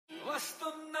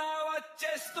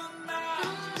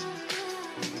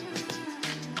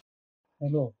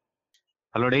Hello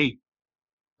hello டேய்.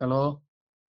 Hello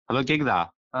hello கேக்குதா?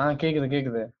 கேக்குது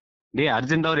கேக்குது. டேய்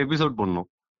அர்ஜென்ட்டா ஒரு எபிசோட் போடணும்.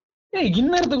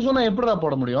 இந்நேரத்துக்கு சொன்னா எப்படிடா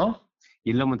போட முடியும்?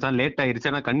 இல்ல மச்சான், லேட்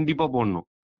ஆயிருச்சு. ஆனா கண்டிப்பா போடணும்.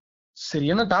 சரி,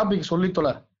 என்ன டாபிக் சொல்லி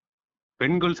தொலை.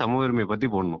 பெண்கள் சம உரிமை பத்தி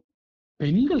போடணும்.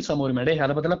 பெண்கள் சம உரிமை? டேய்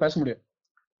அதை பத்தி எல்லாம் பேச முடியும்.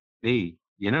 டேய்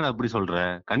என்னடா அப்படி சொல்ற?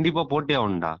 கண்டிப்பா போட்டே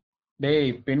ஆகணும்டா. டேய்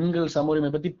பெண்கள் சம உரிமை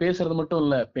பத்தி பேசுறது மட்டும்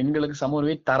இல்ல, பெண்களுக்கு சம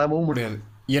உரிமை தரவும் முடியாது.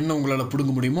 என்ன உங்களால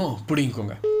புடுங்க முடியுமோ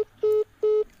புடிங்கோங்க.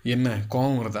 என்ன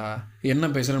கோவம் வருதா? என்ன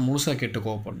பேசுறேன்னு முழுசா கேட்டு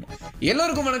கோவப்படணும்.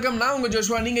 எல்லாருக்கும் வணக்கம், நான் உங்க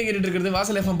ஜோஷ்வா. நீங்க கேட்டுட்டு இருக்கிறது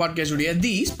வாசல் எஃப்எம் பாட்காஸ்ட் உடைய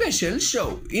தி ஸ்பெஷல் ஷோ.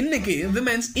 இன்னைக்கு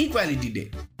விமென்ஸ் ஈக்வாலிட்டி டே.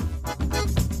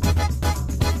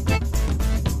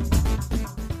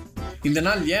 இந்த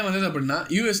நாள் ஏன் வந்தது அப்படின்னா,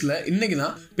 யூஎஸ்ல இன்னைக்கு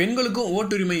தான் பெண்களுக்கும்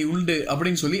ஓட்டுரிமை உண்டு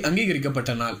அப்படின்னு சொல்லி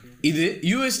அங்கீகரிக்கப்பட்ட நாள். இது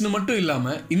யூஎஸ்னு மட்டும்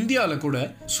இல்லாம இந்தியாவில கூட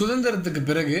சுதந்திரத்துக்கு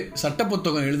பிறகு சட்ட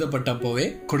புத்தகம் எழுதப்பட்டப்போவே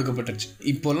கொடுக்கப்பட்டுச்சு.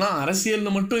 இப்போல்லாம்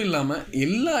அரசியல்னு மட்டும் இல்லாம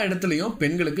எல்லா இடத்துலயும்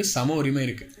பெண்களுக்கு சம உரிமை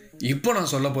இருக்கு. இப்போ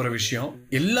நான் சொல்ல போற விஷயம்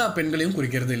எல்லா பெண்களையும்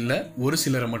குறிக்கிறது இல்ல, ஒரு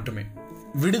சிலரை மட்டுமே.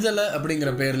 விடுதலை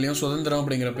அப்படிங்கிற பேர்லயும் சுதந்திரம்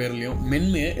அப்படிங்கிற பேர்லயும்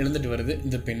மென்மையை எழுந்துட்டு வருது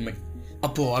இந்த பெண்மை.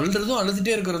 அப்போ அழுறதும்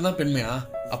அழுதுட்டே இருக்கிறது தான் பெண்மையா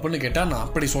அப்படின்னு கேட்டா நான்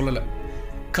அப்படி சொல்லல.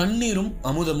 கண்ணீரும்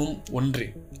அமுதமும் ஒன்றே,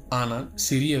 ஆனால்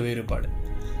சிறிய வேறுபாடு.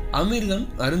 அமிர்தம்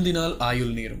அருந்தினால்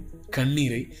ஆயுள் நீரும்,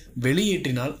 கண்ணீரை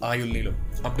வெளியேற்றினால் ஆயுள் நீளும்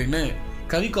அப்படின்னு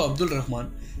கவிக்கோ அப்துல்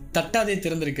ரஹ்மான் தட்டாதே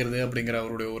திறந்திருக்கிறது அப்படிங்கிற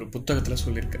அவருடைய ஒரு புத்தகத்துல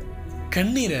சொல்லியிருக்காரு.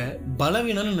 கண்ணீரை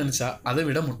பலவீனம்னு நினைச்சா அதை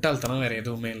விட முட்டாள்தனம் வேற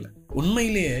எதுவுமே இல்லை.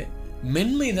 உண்மையிலேயே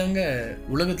மென்மை தாங்க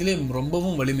உலகத்திலே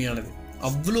ரொம்பவும் வலிமையானது.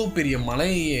 அவ்வளோ பெரிய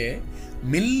மலையே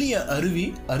மெல்லிய அருவி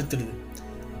அறுத்துடுது,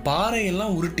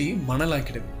 பாறையெல்லாம் உருட்டி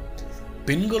மணலாக்கிடுது.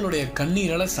 பெண்களுடைய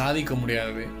கண்ணீரால சாதிக்க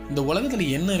முடியாது. இந்த உலகத்துல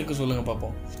என்ன இருக்கு சொல்லுங்க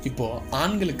பார்ப்போம். இப்போ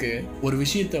ஆண்களுக்கு ஒரு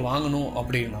விஷயத்த வாங்கணும்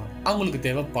அப்படின்னா அவங்களுக்கு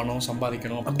தேவை பணம்,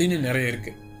 சம்பாதிக்கணும் அப்படின்னு நிறைய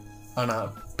இருக்கு. ஆனா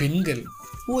பெண்கள்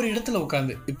ஒரு இடத்துல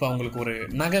உட்காந்து இப்ப அவங்களுக்கு ஒரு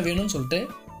நகை வேணும்னு சொல்லிட்டு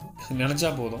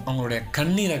நினைச்சா போதும், அவங்களுடைய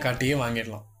கண்ணீரை காட்டியே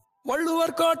வாங்கிடலாம்.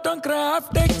 வள்ளுவர் கோட்டம்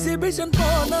கிராஃப்ட் எக்ஸிபிஷன்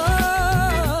போனா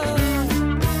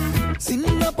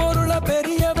சின்ன பொருளை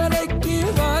பெரிய விலைக்கு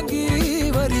வாங்கி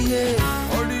வரியே.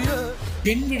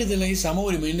 பெண் விடுதலை, சம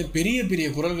உரிமைன்னு பெரிய பெரிய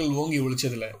குரல்கள் ஓங்கி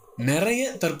ஒழிச்சதுல நிறைய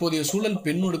தற்போதைய சூழல்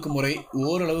பெண் ஒடுக்குமுறை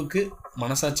ஓரளவுக்கு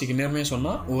மனசாட்சிக்கு நேர்மையா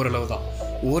சொன்னா ஓரளவு தான்.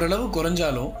 ஓரளவு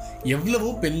குறைஞ்சாலும்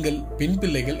எவ்வளவோ பெண்கள், பெண்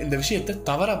பிள்ளைகள் இந்த விஷயத்த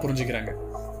தவறா புரிஞ்சுக்கிறாங்க.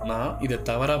 நான் இதை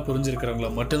தவறா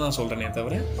புரிஞ்சிருக்கிறவங்கள மட்டும்தான் சொல்றேனே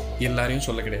தவிர எல்லாரையும்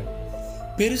சொல்ல கிடையாது.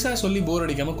 பெருசா சொல்லி போர்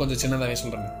அடிக்காம கொஞ்சம் சின்னதாவே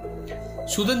சொல்றேன்.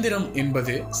 சுதந்திரம்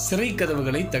என்பது சிறை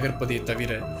கதவுகளை தகர்ப்பதை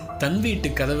தவிர தன் வீட்டு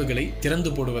கதவுகளை திறந்து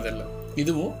போடுவதல்ல.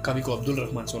 இதுவும் கவிக்கோ அப்துல்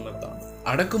ரஹ்மான் சொன்னதுதான்.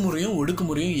 அடக்குமுறையும்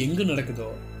ஒடுக்குமுறையும் எங்கு நடக்குதோ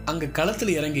அங்க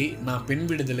களத்துல இறங்கி நான் பெண்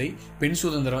விடுதலை, பெண்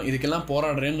சுதந்திரம் இதுக்கெல்லாம்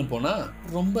போராடுறேன்னு போனா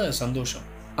ரொம்ப சந்தோஷம்.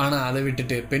 ஆனா அதை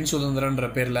விட்டுட்டு பெண் சுதந்திரம்ன்ற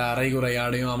பேர்ல அரைகுறை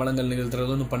ஆடையும் அவலங்கள்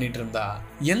நிகழ்த்துறதுன்னு பண்ணிட்டு இருந்தா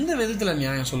எந்த விதத்துல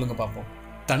நியாயம் சொல்லுங்க பார்ப்போம்.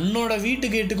 தன்னோட வீட்டு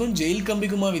கேட்டுக்கும் ஜெயில்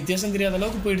கம்பிக்குமா வித்தியாசம் தெரியாத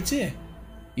அளவுக்கு போயிடுச்சு.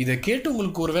 இதை கேட்டு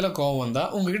உங்களுக்கு ஒருவேளை கோவம் வந்தா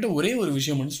உங்ககிட்ட ஒரே ஒரு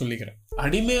விஷயம் மட்டும் சொல்லிக்கிறேன்.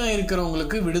 அடிமையா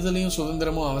இருக்கிறவங்களுக்கு விடுதலையும்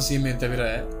சுதந்திரமும் அவசியமே தவிர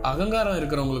அகங்காரம்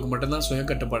இருக்கிறவங்களுக்கு மட்டும்தான் சுய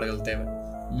கட்டுப்பாடுகள் தேவை.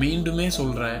 மீண்டுமே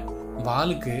சொல்றேன்,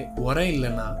 வாளுக்கு உரை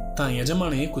இல்லைன்னா தான்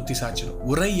எஜமானையே குத்தி சாச்சிடும்.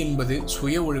 உரை என்பது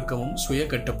சுய ஒழுக்கமும் சுய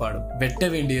கட்டுப்பாடும். வெட்ட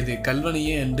வேண்டியது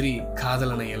கல்வனையே அன்றி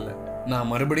காதலனை அல்ல.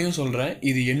 நான் மறுபடியும் சொல்றேன்,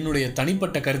 இது என்னுடைய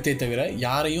தனிப்பட்ட கருத்தை தவிர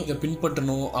யாரையும் இதை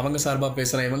பின்பற்றணும், அவங்க சார்பா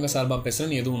பேசுறேன் இவங்க சார்பா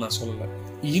பேசுறேன்னு எதுவும் நான் சொல்லல.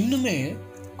 இன்னுமே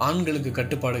ஆண்களுக்கு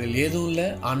கட்டுப்பாடுகள் எதுவும் இல்லை,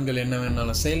 ஆண்கள் என்ன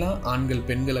வேணாலும் செய்யலாம், ஆண்கள்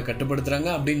பெண்களை கட்டுப்படுத்துறாங்க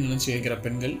அப்படின்னு நினைச்சு வைக்கிற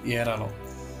பெண்கள் ஏராளம்.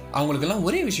 அவங்களுக்கெல்லாம்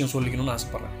ஒரே விஷயம் சொல்லிக்கணும்னு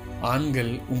ஆசைப்படுறேன். ஆண்கள்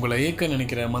உங்களை இயக்க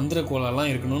நினைக்கிற மந்திர கோலெல்லாம்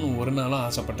இருக்கணும்னு ஒரு நாளும்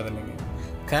ஆசைப்பட்டதில்லைங்க.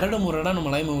 கரடு முரடா நம்ம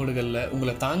மலைம வீடுகளில்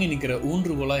உங்களை தாங்கி நிற்கிற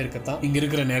ஊன்றுகோலா இருக்கத்தான் இங்க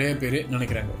இருக்கிற நிறைய பேர்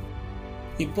நினைக்கிறாங்க.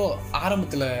 இப்போ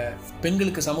ஆரம்பத்துல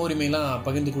பெண்களுக்கு சம உரிமையெல்லாம்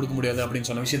பகிர்ந்து கொடுக்க முடியாது அப்படின்னு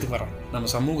சொன்ன விஷயத்துக்கு வரோம்.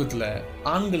 நம்ம சமூகத்துல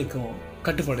ஆண்களுக்கும்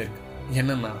கட்டுப்பாடு இருக்கு.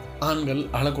 என்னன்னா ஆண்கள்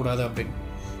அழக்கூடாது அப்படின்னு.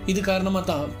 இது காரணமா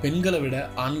தான் பெண்களை விட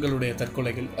ஆண்களுடைய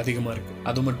தற்கொலைகள் அதிகமா இருக்கு.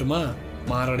 அது மட்டுமா,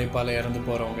 மாரடைப்பால இறந்து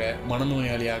போறவங்க,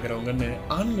 மனநோயாளி ஆகிறவங்கன்னு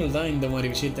ஆண்கள் தான் இந்த மாதிரி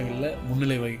விஷயங்கள்ல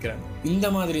முன்னிலை வகிக்கிறாங்க. இந்த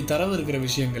மாதிரி தரவு இருக்கிற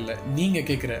விஷயங்கள்ல நீங்க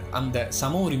கேட்கிற அந்த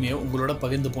சம உரிமையை உங்களோட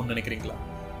பகிர்ந்து போன்னு நினைக்கிறீங்களா?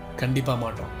 கண்டிப்பா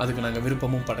மாட்டோம். அதுக்கு நாங்க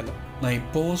விருப்பமும் படலை. நான்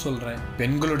இப்பவும் சொல்றேன்,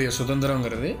 பெண்களுடைய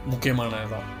சுதந்திரங்கிறது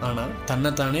முக்கியமானதுதான். ஆனா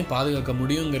தன்னைத்தானே பாதுகாக்க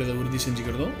முடியுங்கிறத உறுதி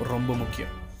செஞ்சுக்கிறதும் ரொம்ப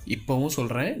முக்கியம். இப்பவும்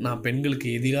சொல்றேன், நான் பெண்களுக்கு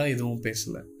எதிராக எதுவும்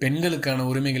பேசல. பெண்களுக்கான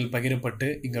உரிமைகள் பகிரப்பட்டு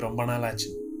இங்க ரொம்ப நாள் ஆச்சு.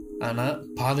 ஆனா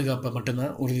பாதுகாப்பை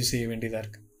மட்டும்தான் உறுதி செய்ய வேண்டியதா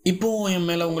இருக்கு. இப்போவும் என்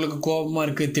மேல உங்களுக்கு கோபமா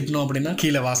இருக்கு, திட்டணும் அப்படின்னா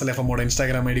கீழே வாசல் எஃப்எம்மோட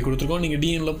இன்ஸ்டாகிராம் ஐடி கொடுத்துருக்கோம். நீங்க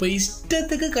டிஎன்ல போய்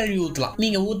இஷ்டத்துக்கு கழுவி ஊத்தலாம்.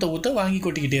 நீங்க ஊத்த வாங்கி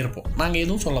கொட்டிக்கிட்டே இருப்போம். நாங்க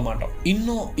எதுவும் சொல்ல மாட்டோம்.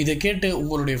 இன்னும் இதை கேட்டு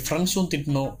உங்களுடைய ஃப்ரெண்ட்ஸும்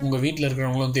திட்டணும், உங்க வீட்டுல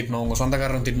இருக்கிறவங்களும் திட்டணும், உங்க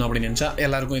சொந்தக்காரரும் திட்டணும் அப்படின்னு நினைச்சா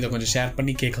எல்லாருக்கும் இதை கொஞ்சம் ஷேர்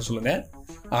பண்ணி கேட்க சொல்லுங்க.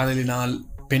 ஆதலினால்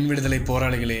பெண் விடுதலை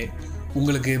போராளிகளே,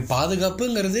 உங்களுக்கு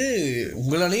பாதுகாப்புங்கிறது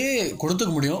உங்களாலேயே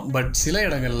கொடுத்துக்க முடியும், பட் சில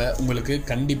இடங்கள்ல உங்களுக்கு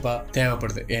கண்டிப்பா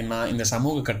தேவைப்படுது. ஏன்னா இந்த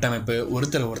சமூக கட்டமைப்பு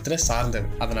ஒருத்தரை சார்ந்தது.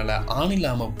 அதனால ஆண்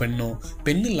இல்லாம பெண்ணும்,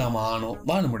 பெண் இல்லாம ஆணும்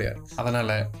வாழ முடியாது. அதனால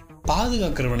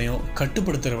பாதுகாக்கிறவனையும்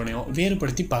கட்டுப்படுத்துறவனையும்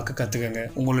வேறுபடுத்தி பார்க்க கத்துக்கங்க.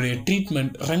 உங்களுடைய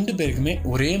ட்ரீட்மெண்ட் 2 பேருக்குமே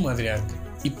ஒரே மாதிரியா இருக்கு.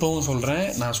 இப்பவும் சொல்றேன்,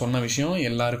 நான் சொன்ன விஷயம்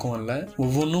எல்லாருக்கும் அல்ல,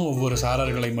 ஒவ்வொன்றும் ஒவ்வொரு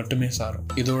சாரர்களை மட்டுமே சாரும்.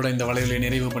 இதோட இந்த வலையொலியை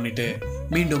நிறைவு பண்ணிட்டு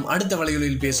மீண்டும் அடுத்த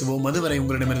வலையொலியில் பேசுவோம். அதுவரை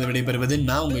உங்களிடமிருந்து விடைபெறுவது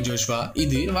நான் உங்க ஜோஷ்வா.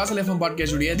 இது வாசல் FM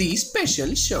பாட்காஸ்ட் உடைய தி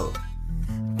ஸ்பெஷல் ஷோ.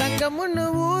 தங்கமுன்னு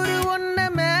ஊரு ஒன்ன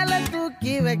மேல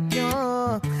தூக்கி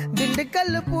வைக்கும்,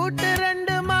 திண்டுக்கல் பூட்டு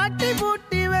 2 மாட்டி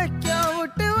பூட்டி வைக்கும்.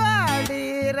 விட்டு வாடி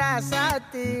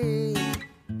ராசாத்தி,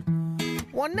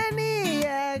 ஒன்ன நீய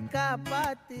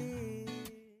காப்பாத்தி.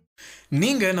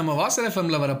 நீங்க நம்ம வாசல்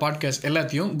எஃப்எம்ல வர பாட்காஸ்ட்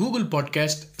எல்லாத்தையும் Google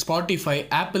podcast, Spotify,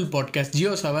 apple podcast,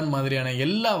 Jio 7 மாதிரியான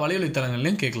எல்லா வலையொலி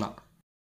தளங்கள்லையும் கேட்கலாம்.